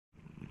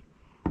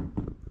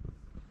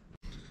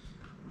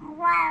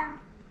Wow.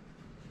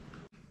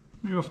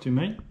 Where are you off to,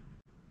 mate?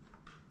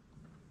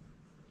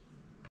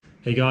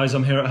 Hey guys,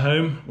 I'm here at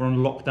home. We're on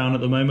lockdown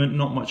at the moment,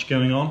 not much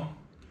going on.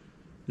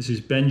 This is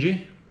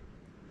Benji.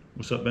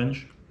 What's up,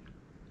 Benj?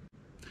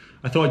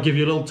 I thought I'd give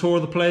you a little tour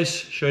of the place,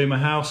 show you my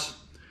house,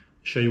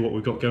 show you what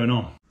we've got going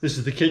on. This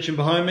is the kitchen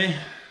behind me.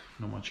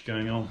 Not much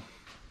going on.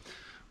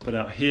 But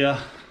out here,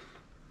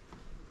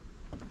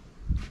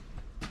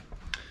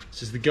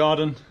 this is the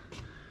garden.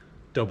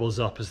 Doubles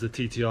up as the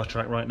TTR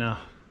track right now.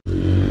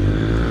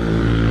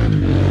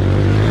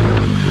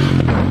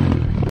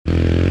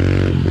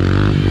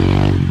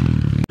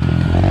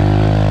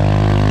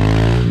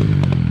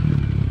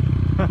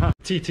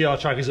 TTR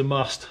track is a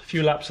must. A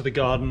few laps of the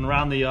garden,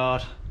 around the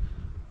yard,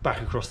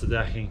 back across the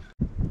decking.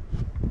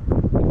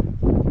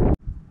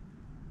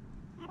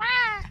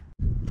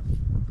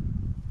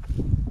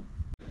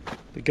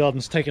 The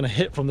garden's taken a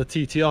hit from the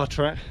TTR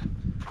track.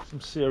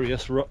 Some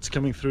serious ruts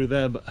coming through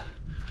there, but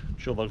I'm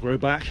sure they'll grow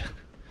back.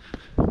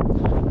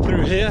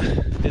 Through here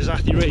is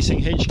Athy Racing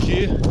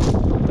HQ.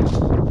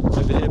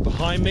 Over here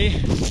behind me,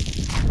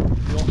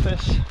 the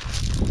office.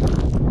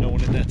 No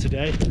one in there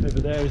today.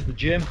 Over there is the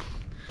gym.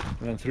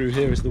 And then through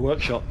here is the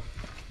workshop.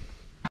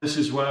 This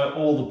is where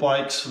all the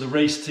bikes for the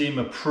race team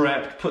are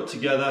prepped, put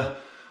together.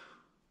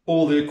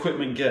 All the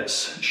equipment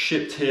gets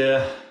shipped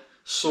here,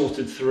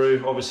 sorted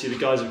through. Obviously the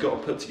guys have got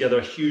to put together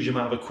a huge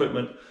amount of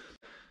equipment.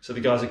 So the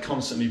guys are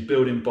constantly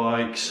building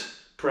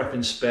bikes,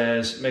 prepping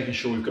spares, making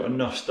sure we've got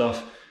enough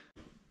stuff.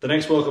 The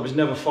next World Cup is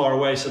never far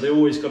away, so they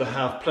always got to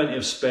have plenty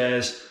of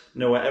spares,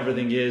 know where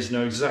everything is,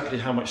 know exactly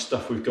how much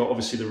stuff we've got.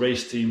 Obviously the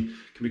race team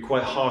can be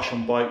quite harsh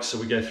on bikes, so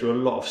we go through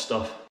a lot of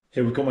stuff.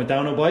 Here we've got my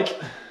downhill bike.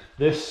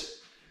 This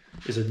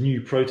is a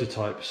new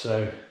prototype,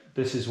 so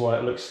this is why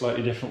it looks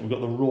slightly different. We've got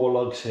the raw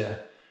lugs here,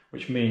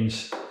 which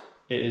means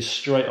it is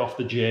straight off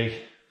the jig,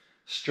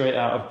 straight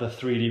out of the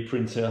 3D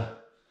printer,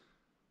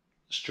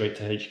 straight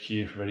to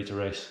HQ, ready to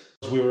race.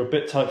 We were a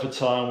bit tight for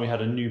time, we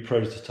had a new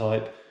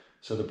prototype,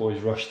 so the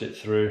boys rushed it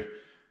through,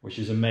 which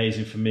is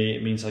amazing for me.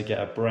 It means I get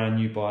a brand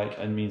new bike,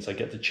 and means I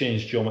get to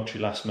change geometry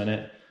last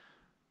minute,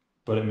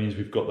 but it means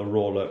we've got the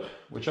raw look,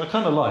 which I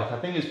kind of like. I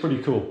think it's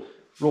pretty cool.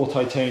 Raw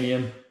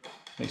titanium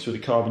mixed with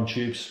the carbon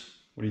tubes.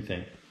 What do you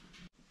think?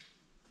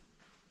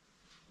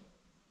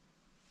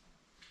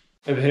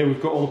 Over here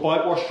we've got all the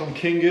bike wash from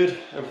Kinggood.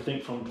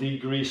 Everything from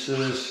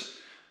degreasers,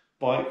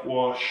 bike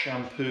wash,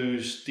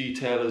 shampoos,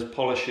 detailers,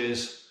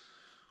 polishes.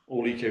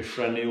 All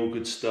eco-friendly, all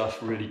good stuff.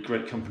 Really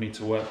great company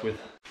to work with.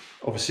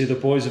 Obviously the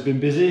boys have been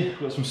busy. We've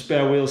got some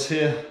spare wheels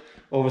here.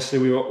 Obviously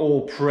we were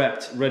all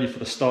prepped, ready for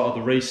the start of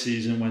the race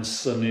season when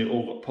suddenly it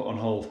all got put on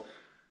hold.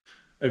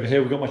 Over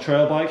here we've got my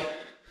trail bike.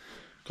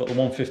 Got the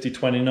 150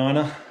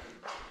 29er,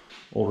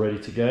 all ready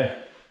to go.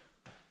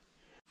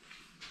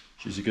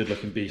 She's a good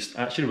looking beast.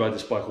 I actually ride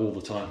this bike all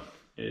the time.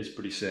 It is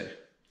pretty sick.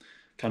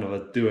 Kind of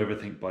a do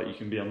everything bike. You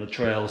can be on the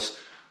trails,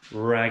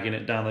 ragging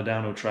it down the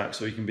downhill track,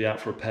 so you can be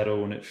out for a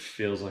pedal and it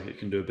feels like it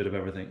can do a bit of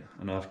everything.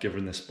 And I've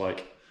given this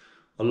bike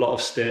a lot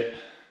of stick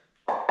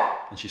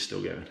and she's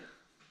still going.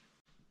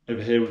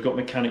 Over here we've got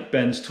Mechanic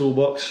Ben's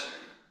toolbox.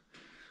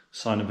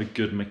 Sign of a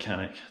good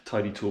mechanic,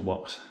 tidy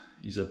toolbox.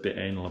 He's a bit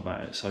anal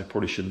about it, so I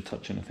probably shouldn't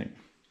touch anything.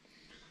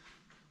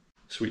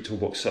 Sweet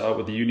toolbox set up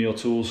with the Unio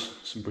tools,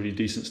 some pretty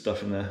decent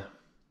stuff in there.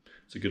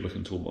 It's a good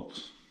looking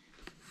toolbox.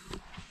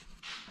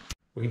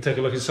 We can take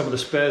a look at some of the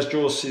spares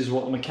drawers, see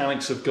what the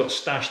mechanics have got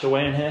stashed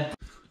away in here.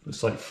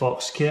 Looks like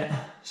Fox kit,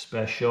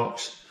 spare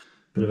shocks,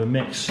 bit of a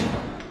mix,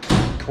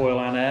 coil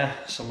and air.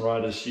 Some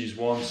riders use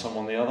one, some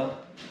on the other.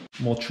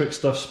 More trick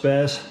stuff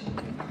spares.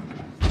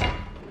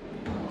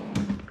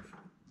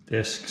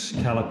 Discs,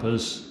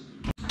 calipers.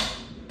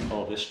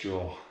 Oh, this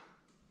drawer.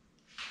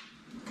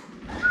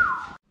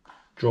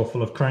 Drawer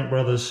full of Crank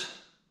Brothers.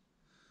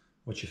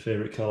 What's your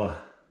favourite colour?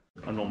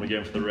 I'm normally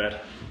going for the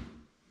red.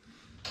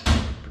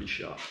 Pretty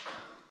sharp.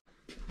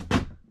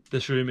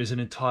 This room is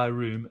an entire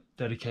room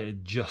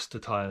dedicated just to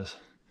tyres.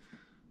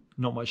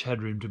 Not much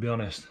headroom to be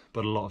honest,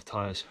 but a lot of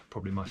tyres.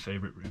 Probably my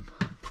favourite room.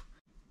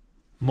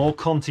 More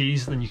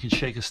Contis than you can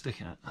shake a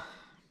stick at.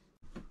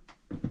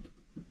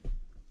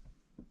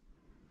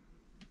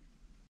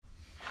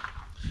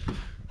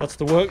 That's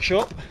the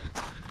workshop.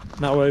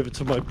 Now over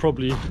to my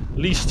probably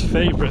least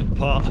favourite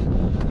part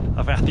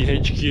of Athy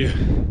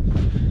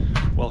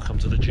HQ. Welcome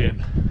to the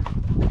gym.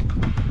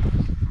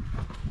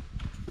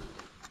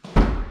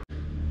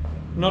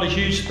 Not a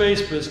huge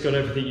space, but it's got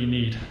everything you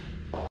need.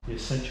 The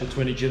essential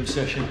 20 gym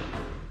session.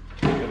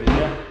 Over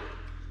here.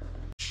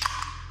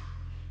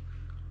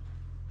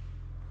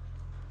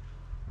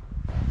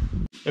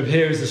 Over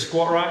here is the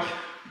squat rack.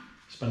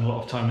 Spend a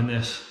lot of time in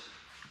this.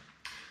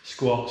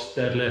 Squats,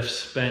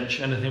 deadlifts, bench,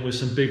 anything with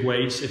some big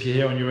weights. If you're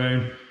here on your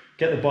own,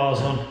 get the bars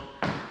on,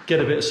 get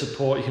a bit of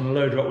support. You can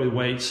load it up with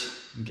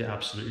weights and get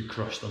absolutely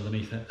crushed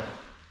underneath it.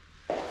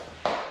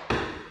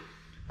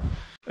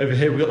 Over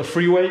here we've got the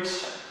free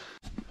weights,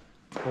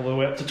 all the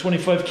way up to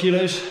 25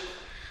 kilos,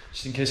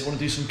 just in case I want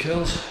to do some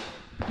curls.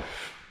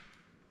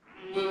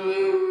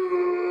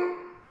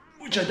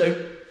 Which I don't.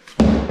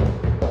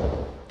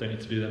 don't need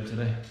to do them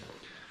today.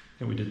 I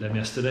think we did them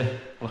yesterday,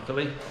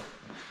 luckily.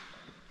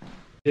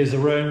 Here's the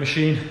rowing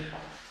machine.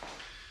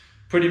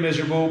 Pretty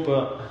miserable,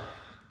 but a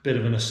bit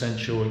of an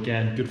essential.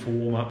 Again, good for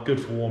warm up, good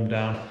for warm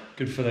down,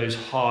 good for those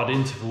hard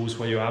intervals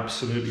where you're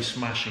absolutely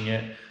smashing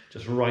it,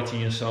 just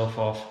writing yourself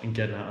off and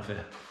getting out of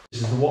it.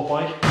 This is the watt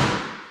bike.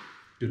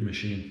 Good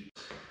machine.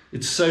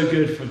 It's so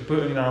good for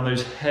putting down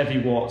those heavy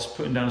watts,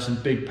 putting down some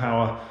big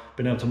power,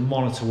 being able to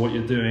monitor what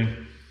you're doing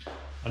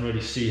and really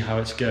see how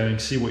it's going,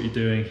 see what you're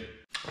doing.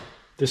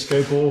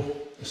 Disco ball,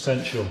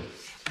 essential.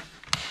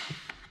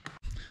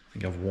 I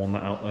think I've worn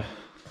that out there.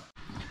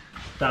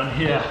 Down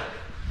here,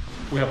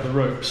 we have the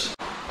ropes.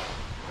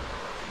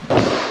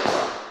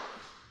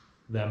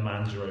 They're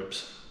man's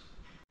ropes.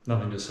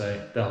 Nothing to say,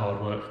 they're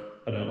hard work.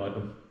 I don't like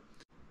them.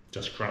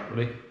 Just crap,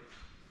 really.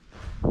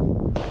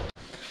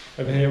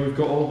 Over here we've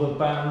got all the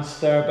bands,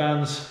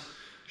 TheraBands.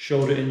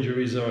 Shoulder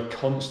injuries are a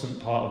constant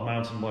part of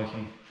mountain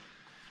biking.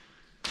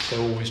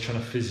 So always trying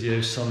to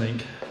physio something,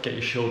 get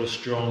your shoulder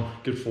strong,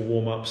 good for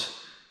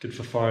warm-ups, good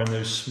for firing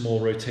those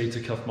small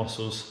rotator cuff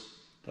muscles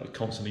that are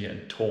constantly getting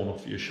torn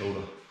off your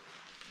shoulder.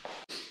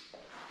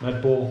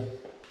 Med ball.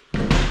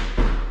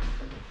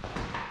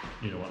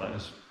 You know what that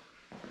is.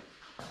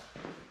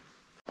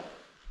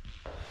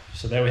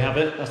 So there we have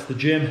it, that's the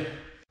gym.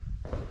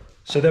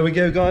 So there we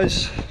go,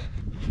 guys.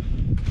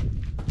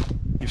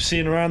 You've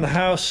seen around the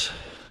house,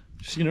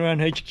 you've seen around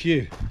HQ.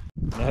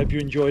 And I hope you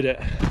enjoyed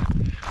it.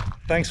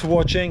 Thanks for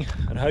watching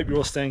and I hope you're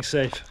all staying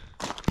safe.